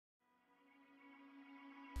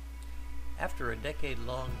After a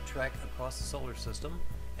decade-long trek across the solar system,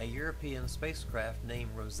 a European spacecraft named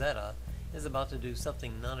Rosetta is about to do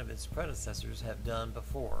something none of its predecessors have done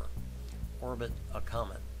before: orbit a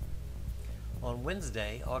comet. On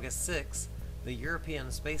Wednesday, August 6, the European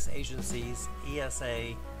Space Agency's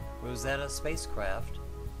ESA Rosetta Spacecraft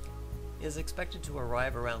is expected to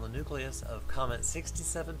arrive around the nucleus of Comet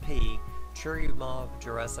 67P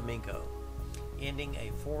Churyumov-Gerasimenko, ending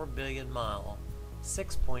a 4 billion mile,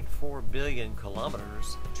 6.4 billion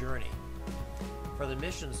kilometers journey. For the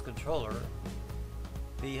mission's controller,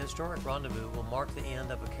 the historic rendezvous will mark the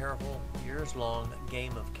end of a careful, years-long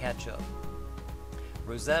game of catch-up.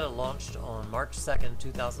 Rosetta launched on March 2,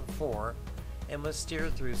 2004, and was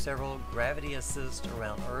steered through several gravity assists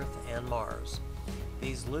around Earth and Mars.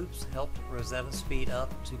 These loops helped Rosetta speed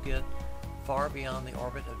up to get far beyond the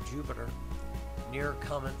orbit of Jupiter, near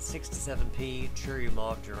Comet 67P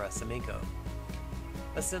Churyumov-Gerasimenko.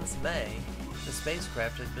 But since May, the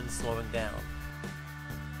spacecraft has been slowing down.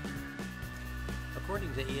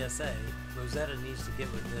 According to ESA, Rosetta needs to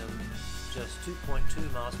get within just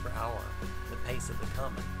 2.2 miles per hour, the pace of the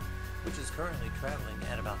comet, which is currently traveling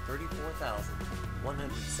at about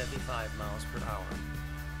 34,175 miles per hour.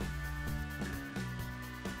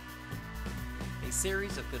 A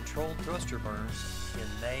series of controlled thruster burns in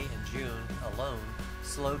May and June alone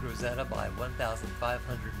slowed Rosetta by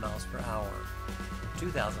 1,500 miles per hour,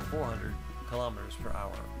 2,400 kilometers per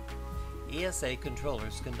hour. ESA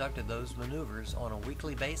controllers conducted those maneuvers on a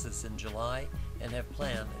weekly basis in July and have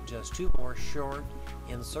planned just 2 more short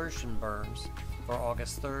insertion burns for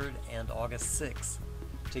August 3rd and August 6th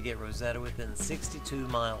to get Rosetta within 62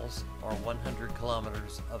 miles or 100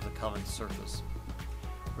 kilometers of the comet's surface.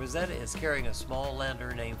 Rosetta is carrying a small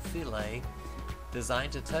lander named Philae,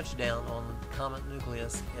 designed to touch down on the comet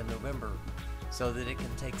nucleus in November so that it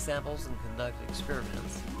can take samples and conduct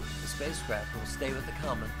experiments. The spacecraft will stay with the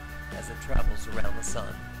comet as it travels around the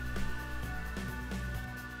Sun.